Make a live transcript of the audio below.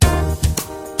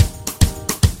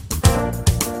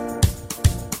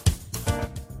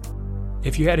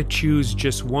If you had to choose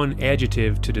just one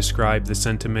adjective to describe the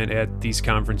sentiment at these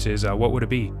conferences, what would it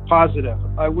be? Positive.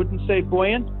 I wouldn't say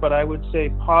buoyant, but I would say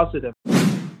positive.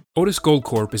 Otis Gold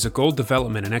Corp is a gold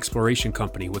development and exploration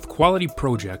company with quality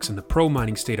projects in the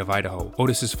pro-mining state of Idaho.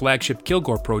 Otis's flagship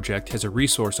Kilgore project has a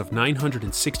resource of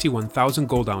 961,000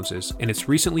 gold ounces, and its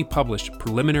recently published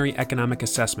preliminary economic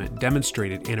assessment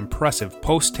demonstrated an impressive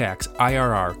post-tax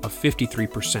IRR of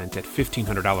 53% at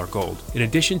 $1,500 gold. In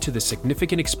addition to the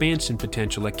significant expansion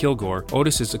potential at Kilgore,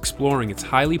 Otis is exploring its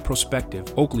highly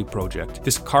prospective Oakley project.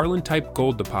 This Carlin-type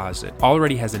gold deposit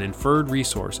already has an inferred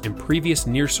resource, and previous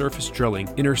near-surface drilling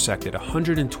intersected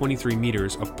 123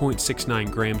 meters of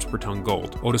 0.69 grams per ton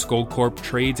gold. Otis Gold Corp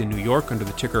trades in New York under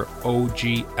the ticker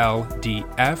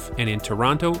OGLDF and in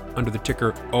Toronto under the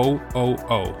ticker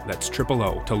OOO. That's triple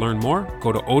O. To learn more,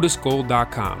 go to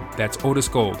otisgold.com. That's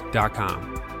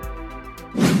otisgold.com.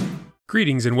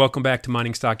 Greetings and welcome back to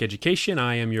Mining Stock Education.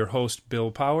 I am your host,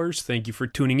 Bill Powers. Thank you for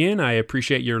tuning in. I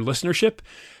appreciate your listenership.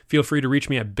 Feel free to reach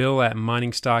me at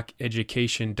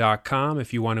bill@miningstockeducation.com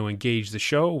if you want to engage the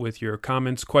show with your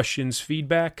comments, questions,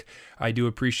 feedback. I do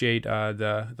appreciate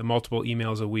the multiple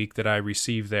emails a week that I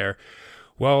receive there.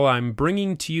 Well, I'm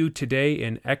bringing to you today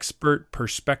an expert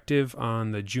perspective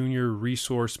on the junior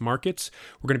resource markets.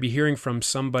 We're going to be hearing from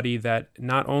somebody that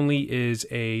not only is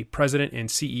a president and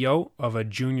CEO of a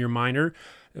junior miner,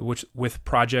 which with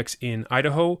projects in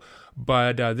Idaho,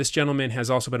 but this gentleman has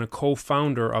also been a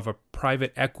co-founder of a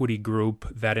private equity group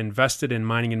that invested in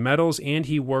mining and metals, and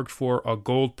he worked for a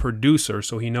gold producer,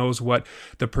 so he knows what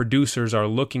the producers are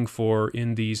looking for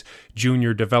in these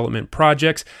junior development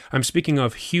projects. I'm speaking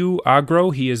of Hugh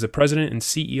Agro. He is the president and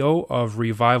CEO of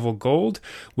Revival Gold.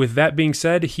 With that being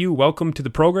said, Hugh, welcome to the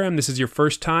program. This is your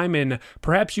first time, and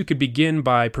perhaps you could begin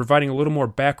by providing a little more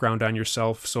background on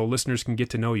yourself so listeners can get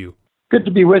to know you. Good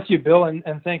to be with you, Bill, and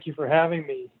thank you for having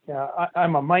me.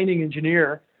 I'm a mining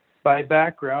engineer by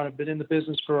background. I've been in the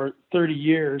business for 30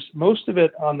 years, most of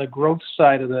it on the growth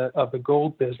side of the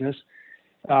gold business,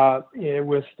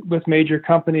 with major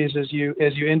companies, as you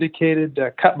indicated.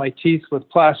 Cut my teeth with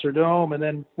Placer Dome, and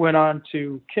then went on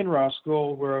to Kinross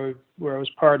Gold, where I was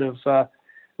part of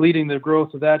leading the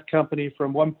growth of that company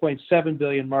from 1.7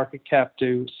 billion market cap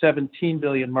to 17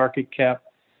 billion market cap.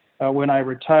 When I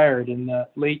retired in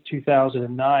late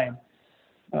 2009.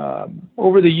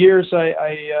 Over the years,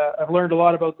 I've learned a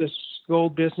lot about this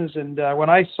gold business, and when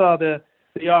I saw the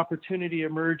opportunity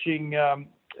emerging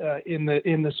in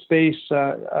the space 2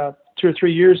 or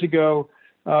 3 years ago,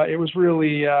 it was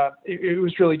really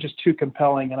just too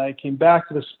compelling, and I came back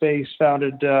to the space,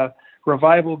 founded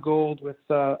Revival Gold with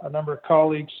a number of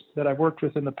colleagues that I've worked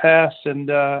with in the past,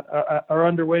 and are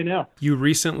underway now. You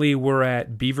recently were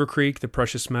at Beaver Creek, the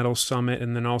Precious Metals Summit,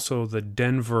 and then also the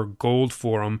Denver Gold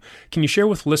Forum. Can you share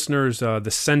with listeners the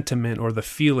sentiment or the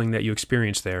feeling that you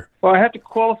experienced there? Well, I have to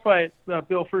qualify it,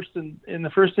 Bill, first in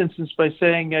the first instance by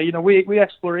saying, we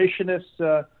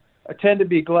explorationists tend to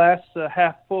be glass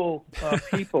half full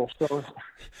people, so.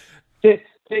 Take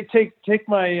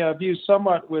my views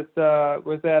somewhat with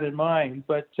that in mind,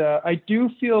 but I do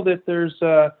feel that there's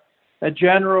a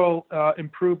general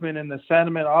improvement in the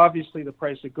sentiment. Obviously, the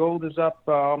price of gold is up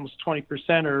almost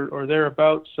 20% or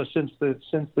thereabouts since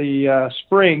the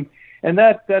spring, and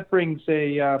that brings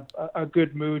a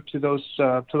good mood to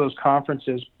those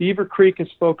conferences. Beaver Creek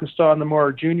is focused on the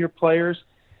more junior players,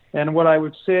 and what I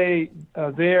would say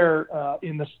there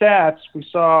in the stats, we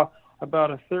saw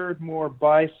about a third more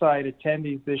buy-side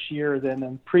attendees this year than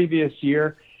in previous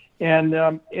year, and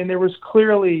there was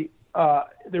clearly an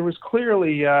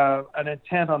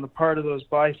intent on the part of those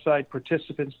buy-side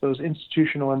participants, those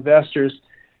institutional investors,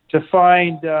 to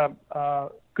find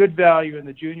good value in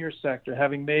the junior sector,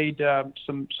 having made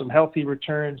some healthy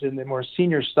returns in the more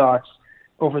senior stocks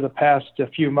over the past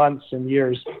few months and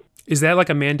years. Is that like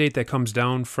a mandate that comes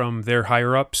down from their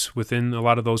higher-ups within a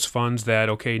lot of those funds that,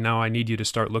 okay, now I need you to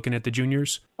start looking at the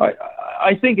juniors?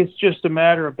 I think it's just a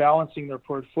matter of balancing their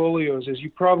portfolios. As you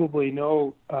probably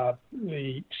know,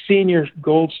 the senior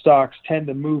gold stocks tend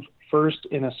to move first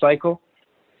in a cycle.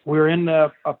 We're in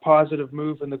a positive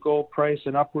move in the gold price,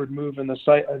 an upward move in the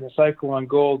cycle on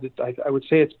gold. I would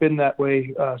say it's been that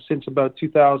way since about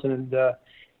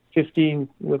 2015,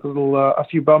 with a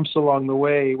few bumps along the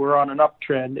way. We're on an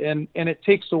uptrend, and it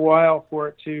takes a while for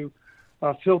it to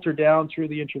filter down through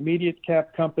the intermediate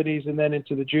cap companies and then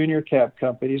into the junior cap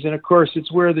companies. And of course,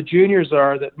 it's where the juniors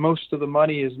are that most of the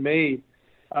money is made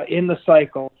in the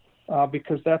cycle,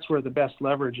 because that's where the best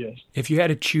leverage is. If you had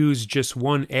to choose just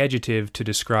one adjective to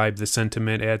describe the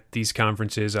sentiment at these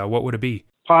conferences, what would it be?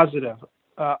 Positive.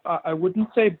 I wouldn't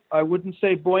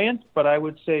say buoyant, but I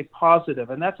would say positive,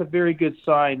 and that's a very good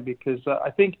sign because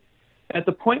I think at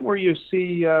the point where you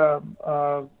see a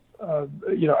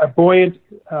buoyant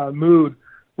mood,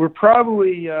 we're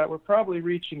probably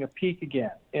reaching a peak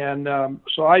again, and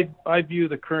so I view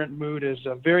the current mood as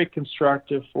very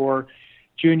constructive for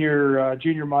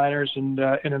junior miners and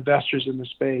investors in the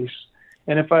space.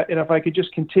 And if I could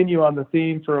just continue on the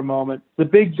theme for a moment, the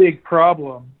big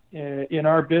problem in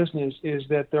our business is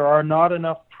that there are not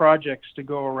enough projects to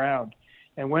go around,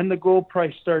 and when the gold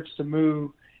price starts to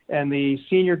move and the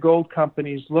senior gold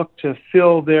companies look to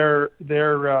fill their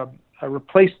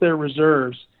replace their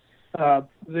reserves,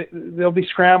 they'll be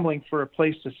scrambling for a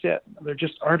place to sit. There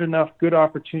just aren't enough good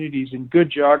opportunities in good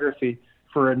geography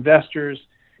for investors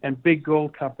and big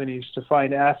gold companies to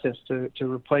find assets to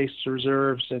replace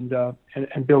reserves and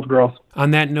build growth.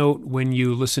 On that note, when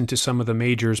you listened to some of the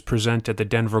majors present at the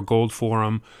Denver Gold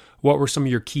Forum, what were some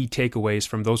of your key takeaways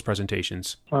from those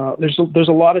presentations? There's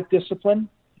a lot of discipline,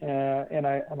 and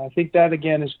I think that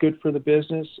again is good for the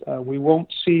business. We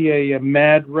won't see a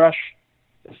mad rush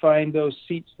to find those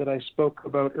seats that I spoke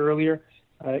about earlier.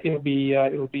 It'll be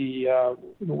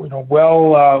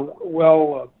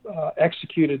well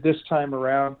executed this time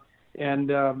around,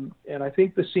 and I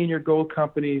think the senior gold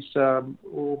companies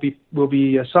will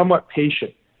be somewhat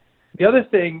patient. The other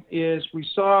thing is we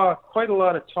saw quite a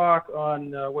lot of talk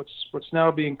on what's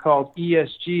now being called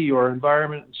ESG, or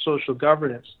environment and social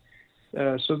governance.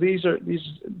 So these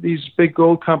big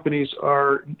gold companies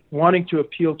are wanting to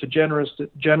appeal to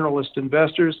generalist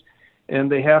investors, and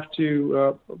they have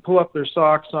to pull up their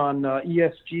socks on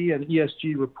ESG and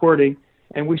ESG reporting.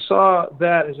 And we saw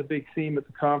that as a big theme at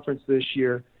the conference this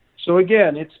year. So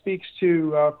again, it speaks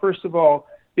to, first of all,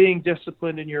 being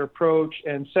disciplined in your approach,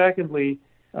 and secondly,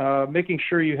 making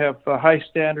sure you have high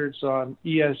standards on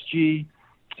ESG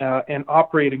and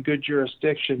operate in good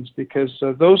jurisdictions, because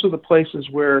those are the places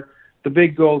where the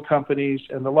big gold companies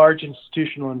and the large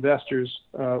institutional investors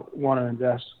want to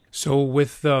invest. So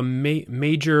with the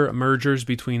major mergers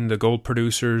between the gold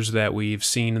producers that we've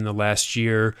seen in the last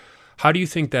year, how do you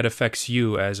think that affects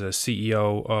you as a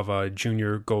CEO of a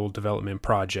junior gold development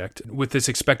project? With this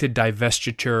expected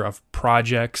divestiture of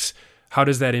projects, how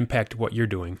does that impact what you're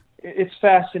doing? It's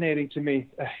fascinating to me.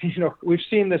 We've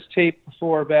seen this tape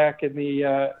before back in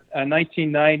the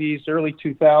 1990s, early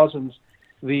 2000s.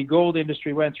 The gold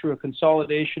industry went through a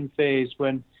consolidation phase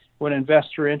when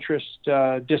investor interest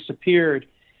disappeared.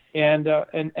 And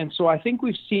so I think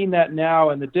we've seen that now,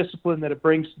 and the discipline that it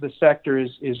brings to the sector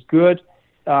is good.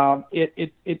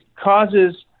 It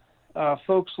causes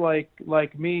folks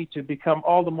like me to become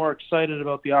all the more excited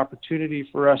about the opportunity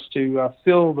for us to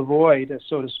fill the void,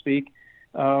 so to speak,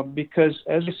 because,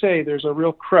 as I say, there's a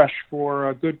real crush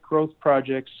for good growth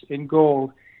projects in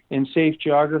gold in safe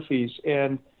geographies.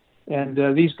 And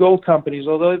these gold companies,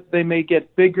 although they may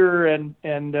get bigger and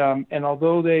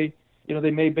although they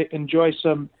may enjoy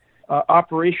some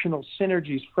operational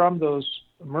synergies from those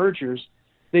mergers,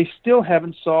 they still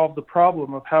haven't solved the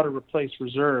problem of how to replace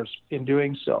reserves in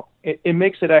doing so. It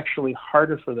makes it actually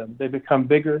harder for them. They become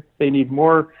bigger. They need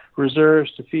more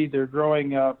reserves to feed their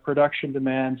growing production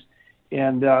demands,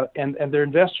 and their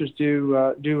investors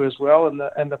do as well,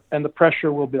 and the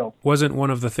pressure will build. Wasn't one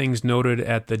of the things noted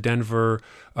at the Denver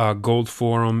Gold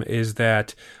Forum is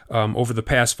that over the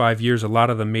past 5 years, a lot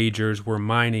of the majors were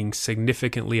mining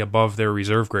significantly above their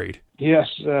reserve grade? Yes,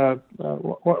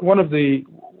 one of the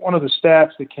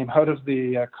stats that came out of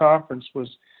the conference was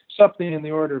something in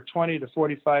the order of 20 to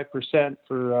 45%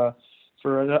 for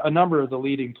a number of the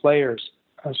leading players.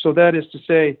 So that is to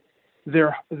say,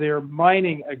 they're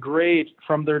mining a grade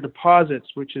from their deposits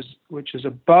which is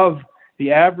above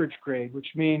the average grade,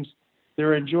 which means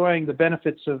they're enjoying the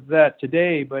benefits of that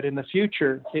today, but in the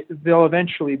future they'll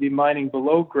eventually be mining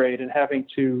below grade and having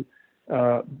to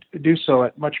do so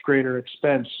at much greater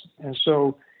expense. And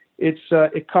so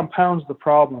it compounds the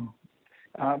problem.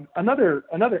 Another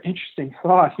interesting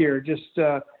thought here, just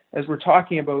as we're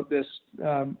talking about this,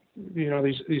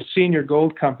 these senior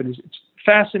gold companies, it's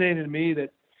fascinating to me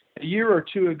that a year or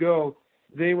two ago,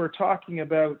 they were talking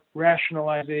about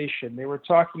rationalization. They were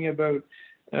talking about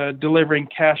delivering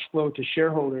cash flow to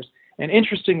shareholders. And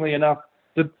interestingly enough,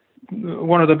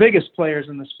 one of the biggest players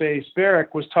in the space,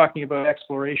 Barrick, was talking about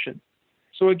exploration.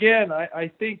 So again,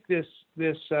 I think this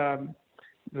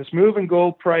move in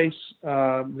gold price,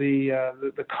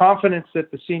 the confidence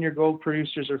that the senior gold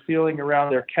producers are feeling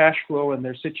around their cash flow and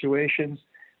their situations,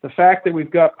 the fact that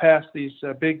we've got past these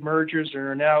big mergers and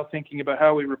are now thinking about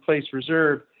how we replace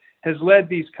reserve, has led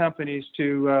these companies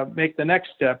to make the next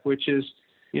step, which is,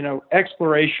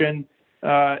 exploration,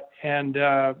 And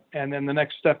then the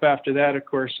next step after that, of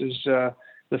course, is the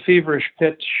feverish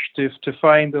pitch to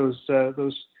find those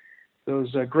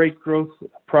great growth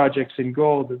projects in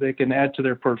gold that they can add to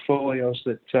their portfolios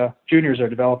that juniors are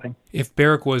developing. If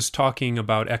Barrick was talking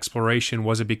about exploration,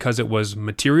 was it because it was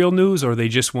material news, or they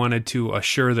just wanted to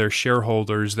assure their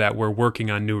shareholders that we're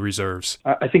working on new reserves?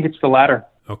 I think it's the latter.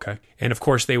 Okay. And of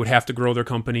course, they would have to grow their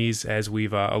companies, as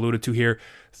we've alluded to here,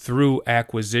 through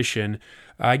acquisition.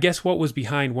 I guess what was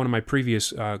behind one of my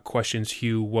previous questions,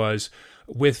 Hugh, was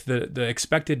with the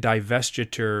expected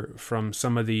divestiture from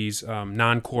some of these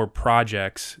non-core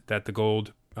projects that the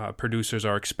gold producers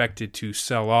are expected to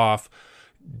sell off.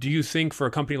 Do you think for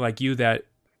a company like you that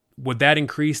would that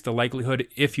increase the likelihood,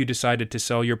 if you decided to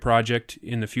sell your project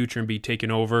in the future and be taken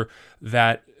over,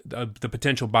 that the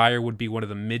potential buyer would be one of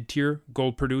the mid-tier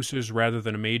gold producers rather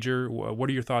than a major? What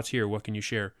are your thoughts here? What can you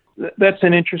share? That's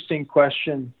an interesting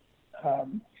question.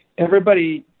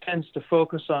 Everybody tends to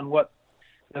focus on what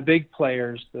the big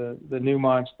players, the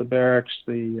Newmonts, the Barricks,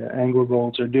 the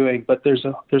AngloGolds are doing, but there's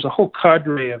a whole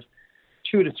cadre of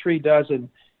 2 to 3 dozen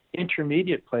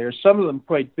intermediate players, some of them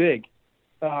quite big,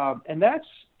 and that's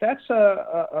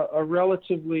a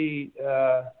relatively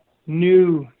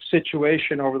new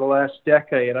situation over the last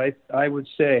decade, I would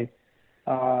say,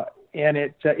 and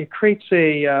it creates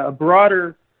a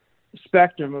broader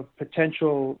spectrum of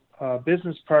potential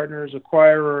business partners,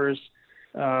 acquirers,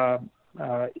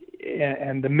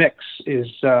 and the mix is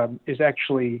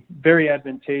actually very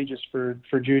advantageous for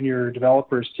junior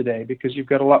developers today, because you've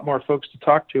got a lot more folks to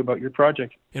talk to about your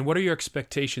project. And what are your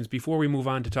expectations, before we move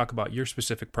on to talk about your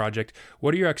specific project,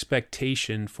 what are your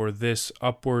expectations for this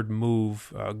upward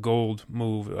move, gold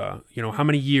move? How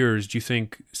many years do you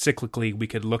think cyclically we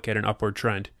could look at an upward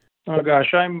trend? Oh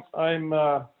gosh, I'm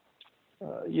no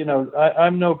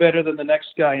better than the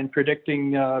next guy in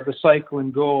predicting the cycle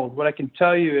in gold. What I can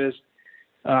tell you is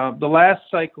the last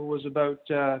cycle was about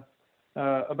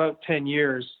 10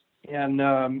 years,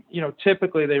 and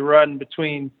typically they run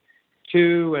between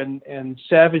 2 and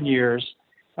 7 years.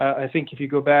 I think if you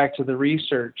go back to the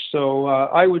research, so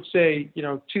I would say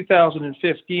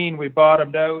 2015 we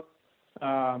bottomed out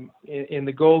in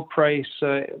the gold price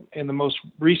in the most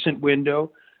recent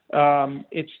window.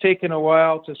 It's taken a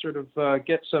while to sort of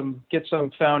get some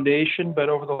foundation, but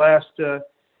over the last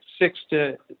 6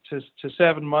 to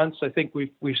 7 months, I think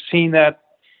we've seen that,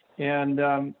 and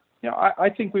I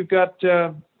think we've got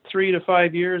 3 to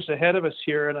 5 years ahead of us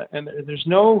here, and there's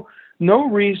no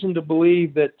reason to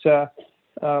believe that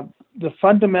the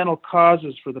fundamental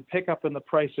causes for the pickup in the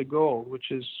price of gold,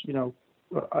 which is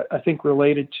I think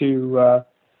related to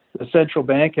the central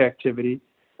bank activity.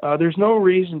 There's no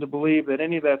reason to believe that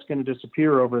any of that's going to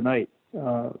disappear overnight.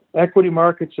 Equity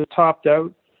markets have topped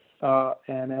out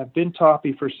and have been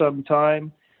toppy for some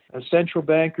time. Central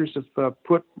bankers have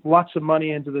put lots of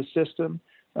money into the system.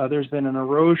 There's been an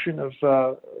erosion of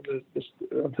the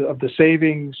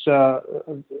savings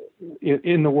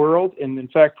in the world, and in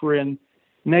fact, we're in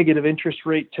negative interest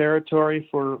rate territory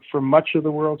for much of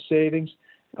the world's savings.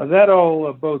 That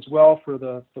all bodes well for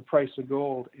the price of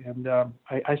gold, and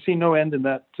I see no end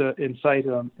in sight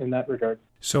in that regard.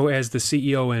 So as the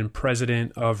CEO and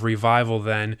president of Revival,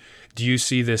 then, do you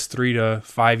see this 3 to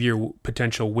 5 year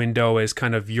potential window as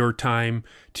kind of your time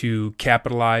to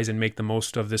capitalize and make the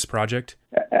most of this project?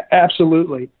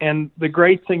 Absolutely. And the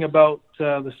great thing about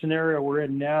the scenario we're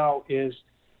in now is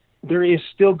there is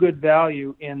still good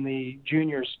value in the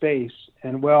junior space.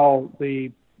 And while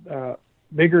the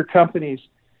bigger companies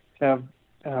have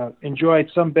enjoyed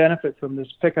some benefit from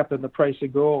this pickup in the price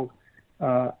of gold,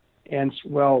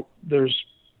 there's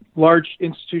large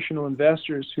institutional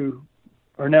investors who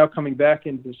are now coming back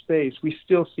into the space, we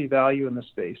still see value in the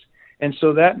space. And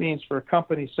so that means for a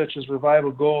company such as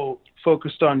Revival Gold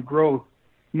focused on growth,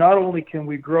 not only can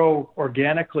we grow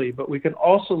organically, but we can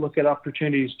also look at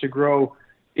opportunities to grow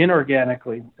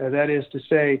inorganically. That is to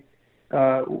say,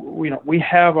 we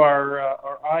have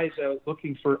our eyes out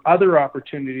looking for other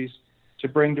opportunities to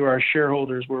bring to our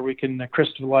shareholders where we can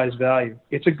crystallize value.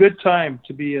 It's a good time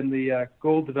to be in the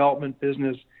gold development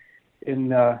business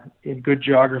in good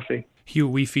geography. Hugh,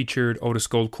 we featured Otis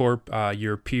Gold Corp,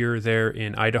 your peer there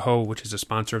in Idaho, which is a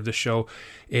sponsor of the show,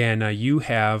 and you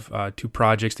have 2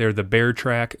 projects there, the Bear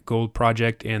Track Gold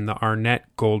Project and the Arnett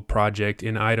Gold Project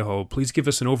in Idaho. Please give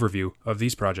us an overview of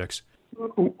these projects.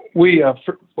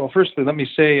 Firstly, let me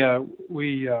say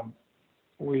we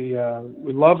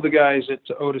love the guys at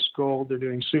Otis Gold. They're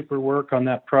doing super work on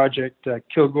that project.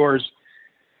 Kilgore's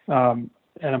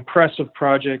an impressive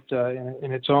project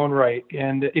in its own right,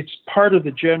 and it's part of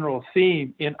the general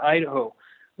theme in Idaho,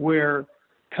 where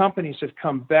companies have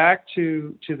come back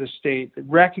to the state,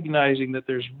 recognizing that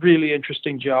there's really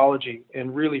interesting geology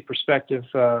and really prospective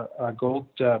gold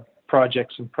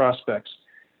projects and prospects.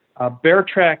 Bear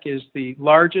Track is the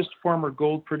largest former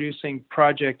gold-producing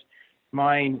project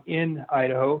mine in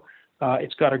Idaho.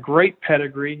 It's got a great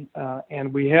pedigree,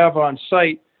 and we have on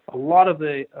site a lot of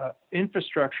the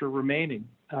infrastructure remaining,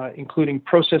 including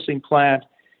processing plant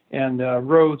and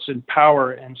roads and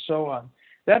power and so on.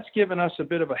 That's given us a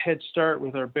bit of a head start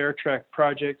with our Bear Track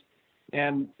project.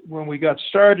 And when we got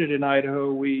started in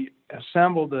Idaho, we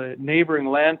assembled a neighboring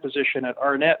land position at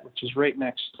Arnett, which is right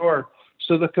next door.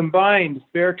 So the combined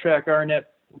Bear Track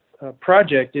Arnett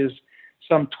project is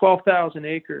some 12,000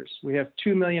 acres. We have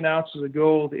 2 million ounces of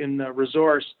gold in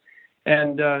resource.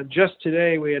 And just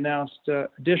today, we announced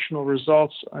additional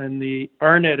results in the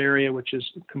Arnett area, which is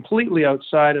completely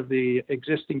outside of the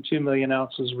existing 2 million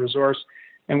ounces resource,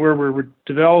 and where we're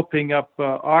developing up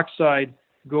oxide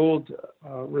gold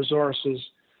resources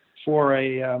for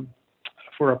a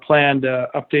planned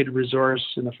updated resource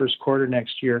in the first quarter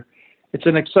next year. It's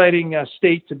an exciting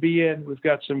state to be in. We've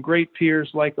got some great peers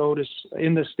like Otis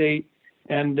in the state,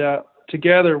 and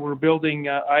together we're building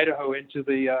Idaho into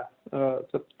the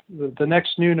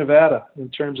next new Nevada in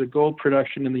terms of gold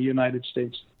production in the United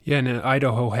States. Yeah, and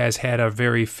Idaho has had a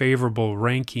very favorable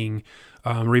ranking.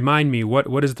 Remind me,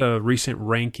 what is the recent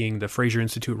ranking, the Fraser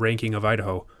Institute ranking of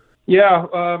Idaho? Yeah,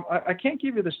 I can't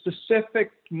give you the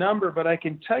specific number, but I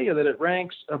can tell you that it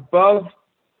ranks above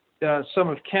some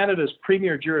of Canada's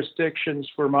premier jurisdictions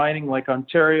for mining, like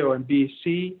Ontario and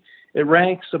BC. It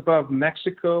ranks above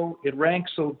Mexico. It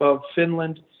ranks above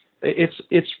Finland.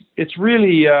 It's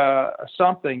really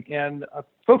something, and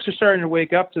folks are starting to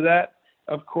wake up to that,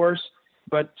 of course.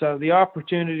 But the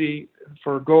opportunity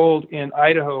for gold in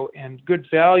Idaho and good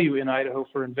value in Idaho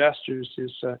for investors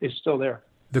is still there.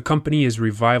 The company is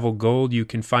Revival Gold. You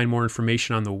can find more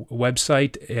information on the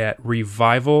website at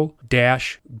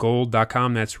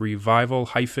revival-gold.com. That's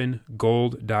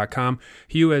revival-gold.com.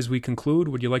 Hugh, as we conclude,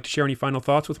 would you like to share any final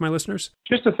thoughts with my listeners?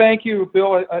 Just to thank you,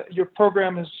 Bill. Your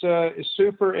program is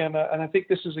super, and I think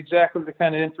this is exactly the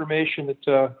kind of information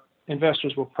that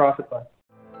investors will profit by.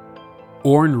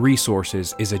 Auryn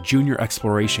Resources is a junior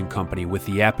exploration company with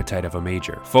the appetite of a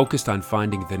major, focused on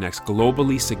finding the next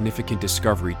globally significant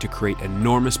discovery to create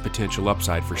enormous potential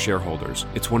upside for shareholders.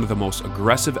 It's one of the most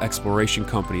aggressive exploration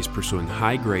companies pursuing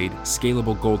high-grade,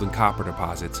 scalable gold and copper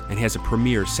deposits, and has a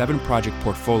premier 7-project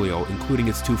portfolio, including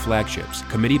its 2 flagships,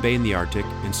 Committee Bay in the Arctic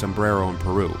and Sombrero in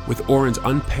Peru. With Auryn's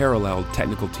unparalleled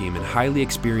technical team and highly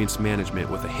experienced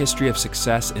management with a history of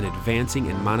success in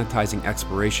advancing and monetizing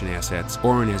exploration assets,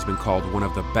 Auryn has been called one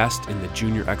of the best in the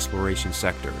junior exploration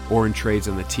sector. Auryn trades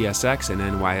on the TSX and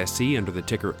NYSE under the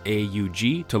ticker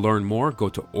AUG. To learn more, go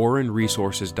to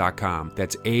aurynresources.com.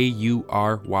 That's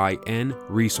AURYN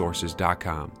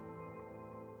resources.com.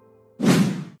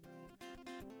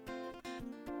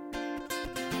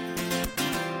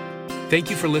 Thank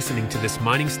you for listening to this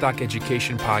Mining Stock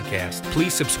Education podcast.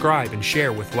 Please subscribe and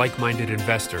share with like-minded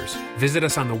investors. Visit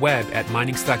us on the web at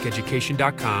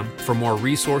miningstockeducation.com for more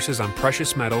resources on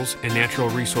precious metals and natural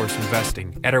resource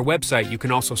investing. At our website, you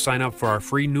can also sign up for our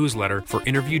free newsletter for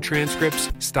interview transcripts,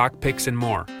 stock picks, and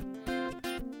more.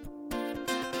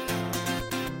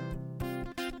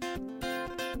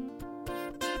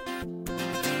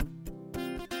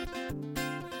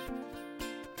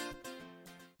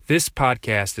 This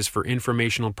podcast is for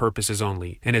informational purposes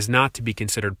only and is not to be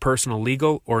considered personal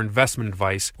legal or investment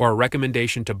advice or a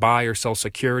recommendation to buy or sell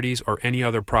securities or any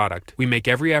other product. We make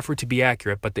every effort to be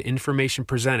accurate, but the information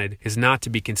presented is not to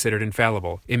be considered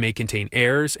infallible. It may contain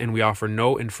errors, and we offer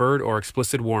no inferred or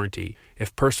explicit warranty.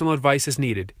 If personal advice is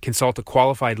needed, consult a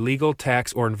qualified legal,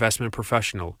 tax, or investment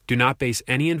professional. Do not base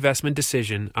any investment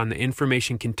decision on the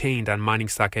information contained on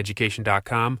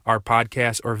miningstockeducation.com, our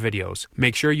podcasts, or videos.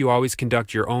 Make sure you always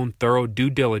conduct your own thorough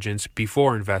due diligence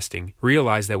before investing.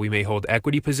 Realize that we may hold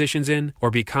equity positions in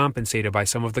or be compensated by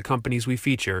some of the companies we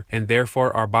feature and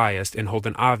therefore are biased and hold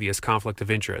an obvious conflict of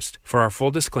interest. For our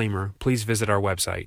full disclaimer, please visit our website.